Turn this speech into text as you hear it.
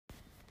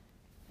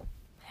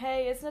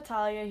Hey, it's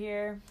Natalia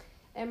here.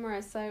 And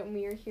Marissa, and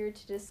we are here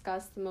to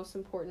discuss the most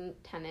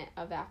important tenet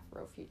of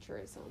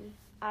Afrofuturism.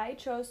 I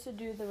chose to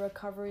do the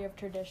recovery of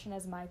tradition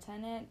as my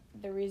tenet.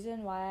 The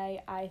reason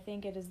why I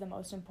think it is the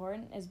most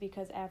important is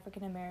because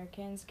African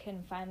Americans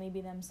can finally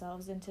be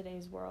themselves in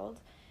today's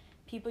world.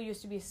 People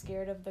used to be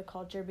scared of the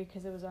culture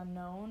because it was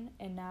unknown,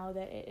 and now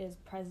that it is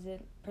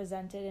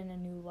presented in a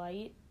new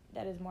light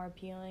that is more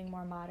appealing,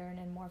 more modern,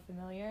 and more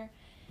familiar,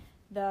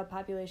 the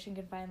population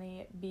can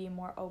finally be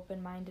more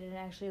open-minded and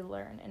actually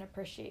learn and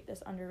appreciate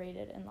this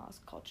underrated and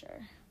lost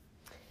culture.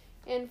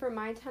 And for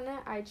my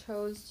tenet, I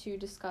chose to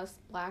discuss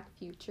Black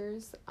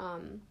futures.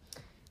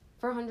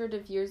 For hundreds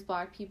of years,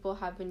 Black people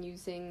have been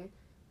using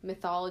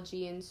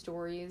mythology and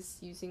stories,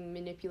 using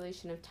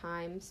manipulation of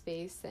time,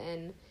 space,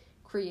 and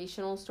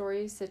creational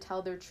stories to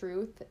tell their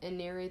truth and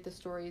narrate the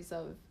stories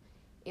of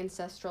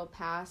ancestral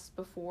past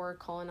before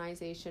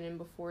colonization and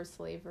before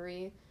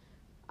slavery.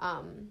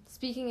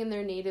 Speaking in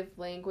their native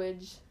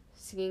language,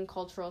 singing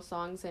cultural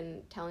songs,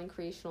 and telling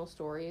creational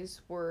stories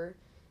were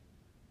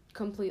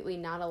completely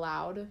not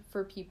allowed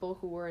for people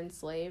who were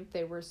enslaved.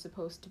 They were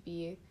supposed to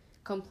be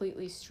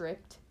completely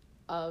stripped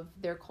of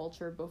their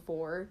culture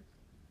before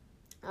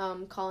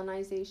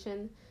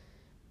colonization.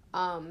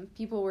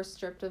 People were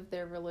stripped of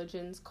their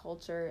religions,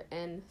 culture,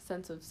 and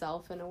sense of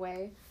self in a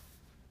way.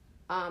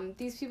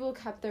 These people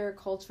kept their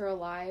culture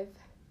alive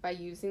by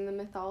using the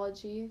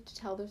mythology to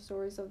tell the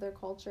stories of their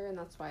culture, and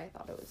that's why I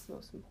thought it was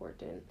most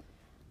important.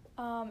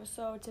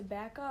 So to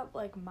back up,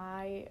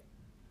 my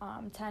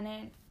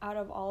tenet, out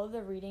of all of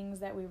the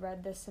readings that we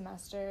read this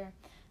semester,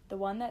 the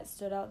one that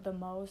stood out the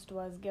most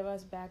was Give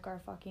Us Back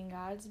Our Fucking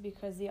Gods,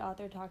 because the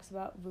author talks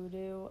about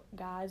voodoo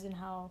gods and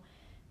how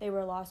they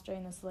were lost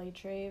during the slave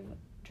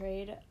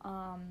trade.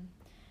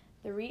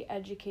 The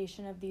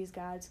re-education of these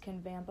gods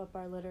can vamp up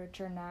our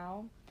literature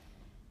now,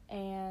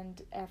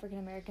 and African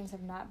Americans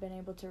have not been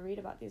able to read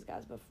about these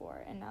gods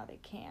before, and now they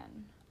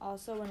can.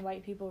 Also, when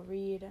white people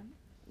read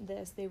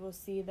this, they will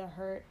see the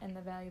hurt and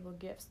the valuable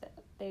gifts that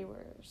they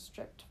were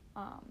stripped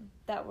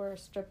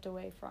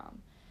away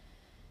from,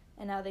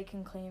 and now they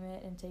can claim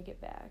it and take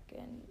it back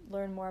and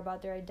learn more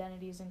about their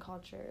identities and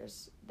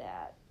cultures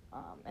that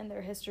and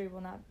their history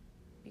will not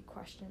be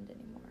questioned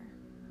anymore.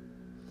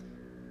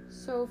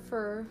 So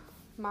for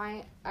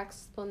my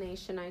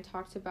explanation, I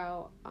talked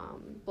about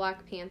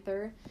Black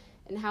Panther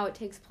and how it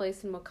takes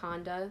place in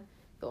Wakanda,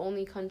 the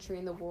only country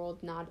in the world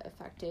not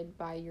affected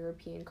by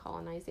European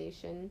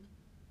colonization,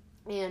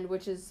 and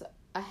which is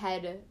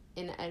ahead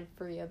in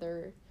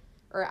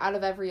out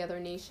of every other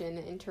nation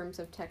in terms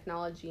of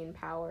technology and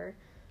power.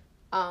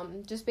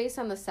 Just based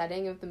on the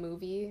setting of the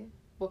movie,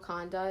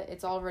 Wakanda,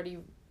 it's already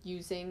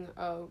using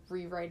a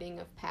rewriting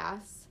of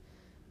past.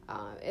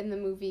 In the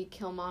movie,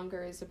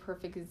 Killmonger is a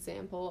perfect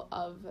example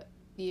of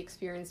the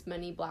experience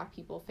many Black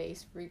people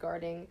face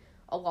regarding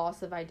a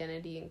loss of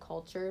identity and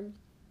culture.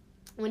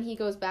 When he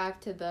goes back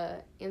to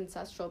the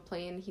ancestral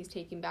plane, he's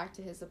taken back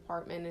to his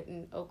apartment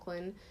in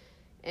Oakland,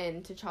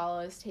 and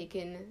T'Challa is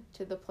taken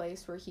to the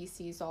place where he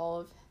sees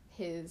all of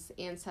his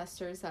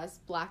ancestors as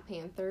Black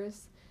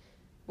Panthers,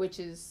 which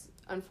is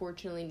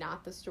unfortunately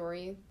not the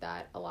story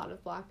that a lot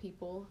of Black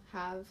people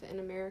have in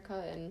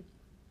America and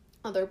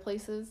other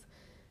places.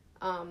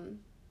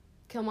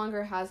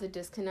 Killmonger has a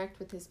disconnect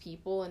with his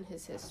people and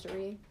his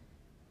history.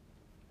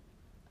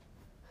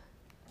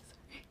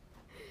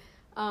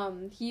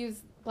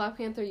 Black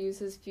Panther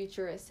uses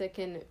futuristic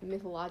and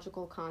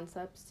mythological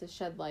concepts to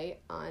shed light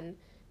on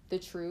the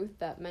truth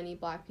that many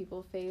Black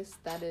people face,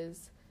 that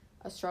is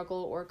a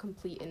struggle or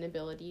complete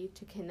inability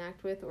to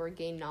connect with or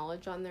gain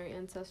knowledge on their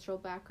ancestral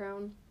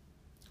background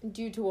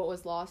due to what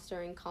was lost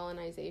during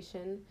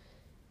colonization.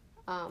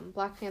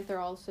 Black Panther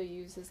also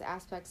uses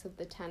aspects of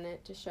the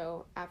tenet to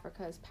show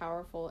Africa is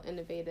powerful,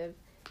 innovative,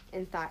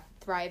 and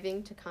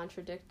thriving, to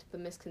contradict the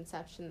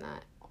misconception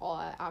that all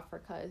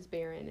Africa is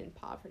barren and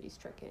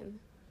poverty-stricken.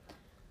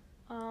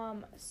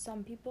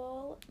 Some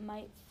people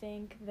might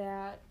think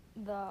that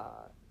the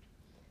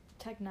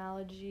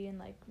technology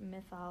and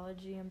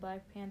mythology in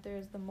Black Panther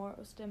is the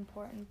most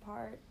important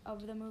part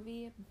of the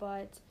movie,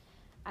 but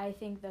I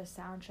think the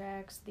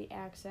soundtracks, the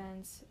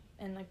accents,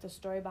 and the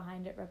story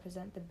behind it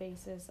represent the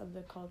basis of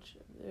the culture,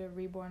 the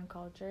reborn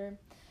culture.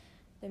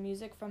 The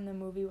music from the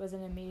movie was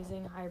an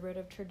amazing hybrid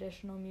of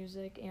traditional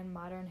music and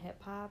modern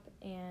hip-hop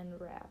and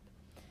rap.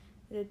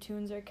 The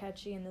tunes are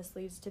catchy, and this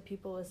leads to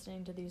people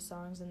listening to these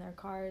songs in their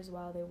cars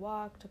while they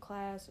walk to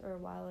class or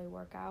while they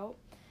work out.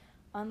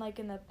 Unlike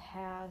in the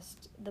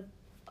past, the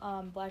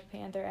Black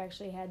Panther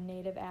actually had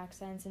native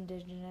accents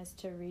indigenous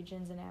to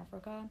regions in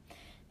Africa.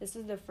 This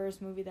is the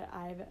first movie that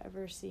I've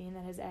ever seen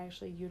that has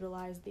actually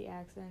utilized the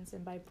accents,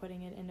 and by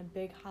putting it in a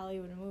big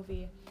Hollywood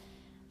movie,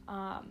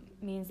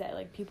 means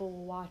that people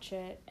will watch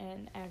it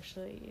and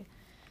actually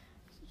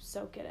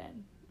soak it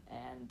in.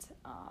 And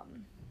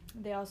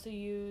they also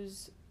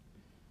use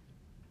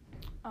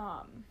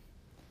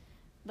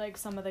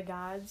some of the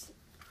gods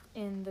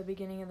in the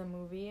beginning of the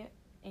movie,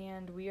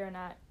 and we are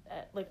not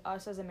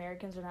us as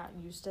Americans are not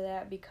used to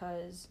that,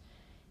 because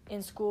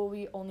in school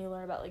we only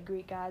learn about like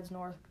Greek gods,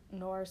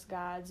 Norse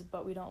gods,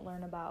 but we don't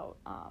learn about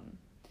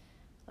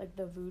like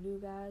the voodoo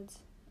gods.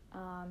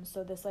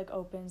 So this like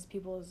opens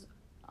people's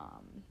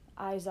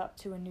eyes up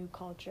to a new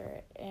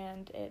culture,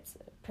 and it's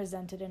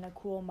presented in a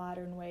cool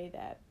modern way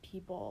that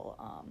people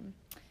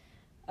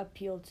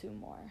appeal to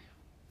more.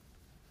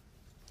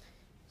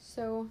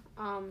 So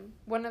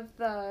one of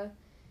the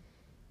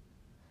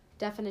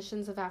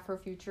definitions of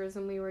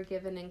Afrofuturism we were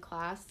given in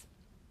class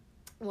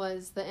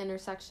was the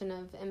intersection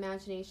of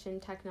imagination,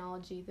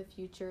 technology, the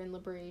future, and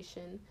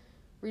liberation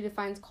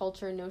redefines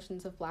culture and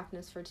notions of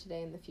blackness for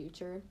today and the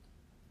future.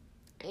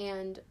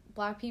 And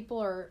black people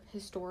are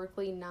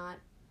historically not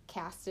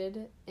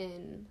casted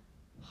in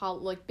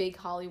big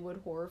Hollywood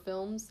horror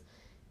films.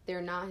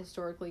 They're not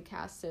historically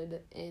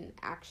casted in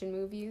action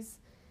movies,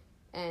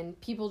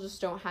 and people just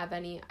don't have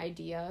any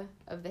idea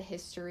of the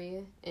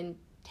history and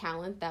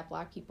talent that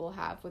black people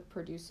have with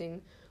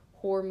producing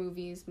horror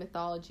movies,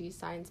 mythology,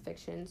 science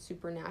fiction,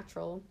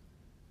 supernatural,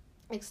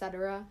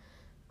 etc.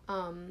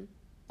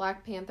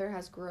 Black Panther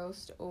has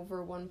grossed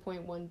over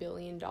 $1.1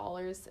 billion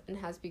and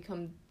has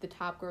become the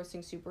top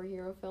grossing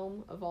superhero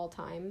film of all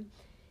time.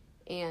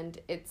 And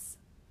it's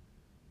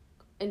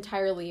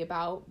entirely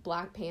about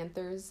Black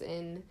Panthers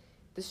in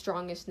the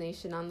strongest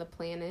nation on the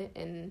planet.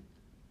 And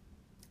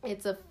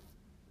it's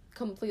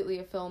completely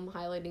a film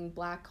highlighting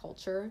black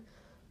culture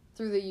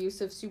through the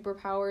use of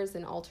superpowers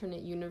and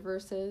alternate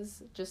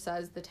universes, just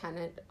as the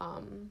tenet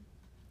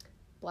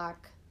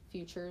Black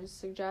Futures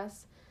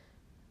suggests.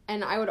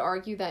 And I would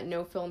argue that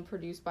no film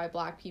produced by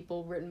black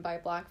people, written by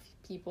black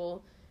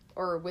people,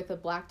 or with a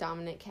black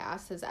dominant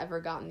cast has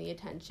ever gotten the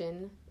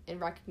attention and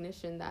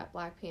recognition that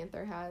Black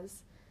Panther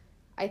has.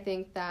 I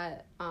think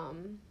that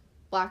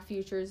Black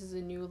Futures is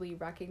a newly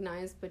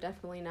recognized, but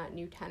definitely not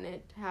new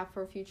tenet to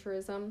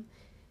Afrofuturism.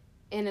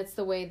 And it's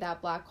the way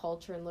that black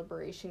culture and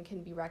liberation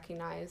can be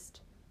recognized,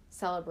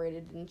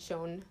 celebrated, and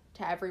shown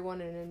to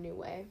everyone in a new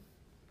way.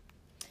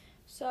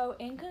 So,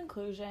 in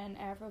conclusion,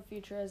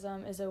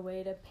 Afrofuturism is a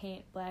way to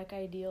paint black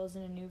ideals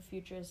in a new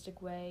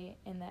futuristic way,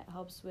 and that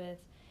helps with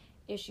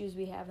issues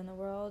we have in the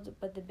world.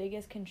 But the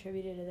biggest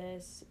contributor to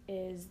this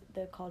is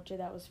the culture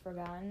that was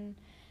forgotten.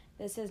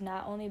 This has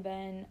not only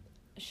been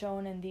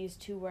shown in these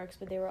two works,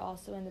 but they were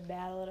also in the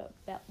Battle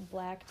of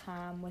Black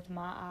Tom, with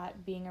Ma'at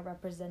being a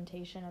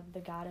representation of the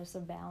goddess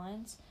of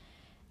balance.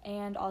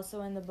 And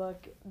also in the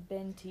book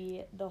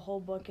Binti, the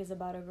whole book is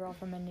about a girl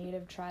from a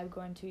native tribe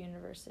going to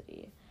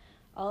university.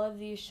 All of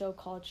these show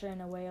culture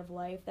and a way of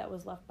life that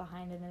was left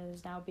behind and it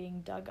is now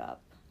being dug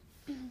up.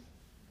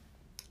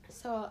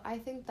 So I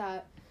think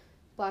that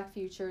Black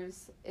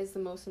Futures is the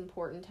most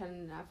important tenet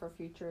in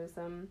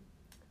Afrofuturism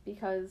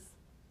because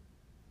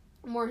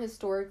more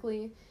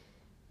historically,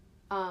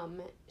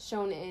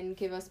 shown in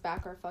Give Us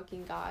Back Our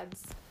Fucking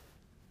Gods,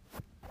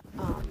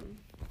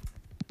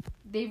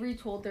 they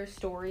retold their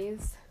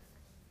stories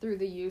through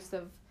the use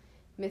of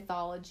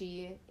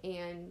mythology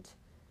and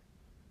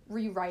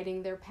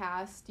rewriting their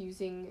past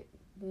using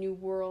new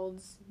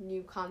worlds,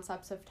 new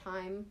concepts of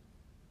time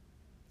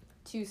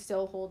to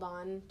still hold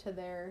on to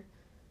their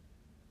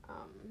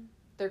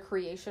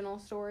creational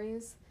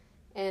stories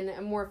in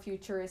a more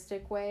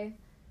futuristic way,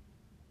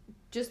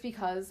 just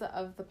because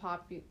of the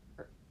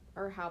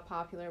how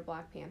popular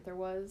Black Panther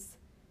was.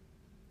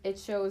 It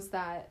shows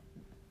that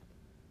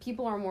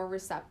people are more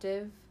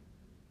receptive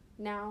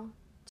now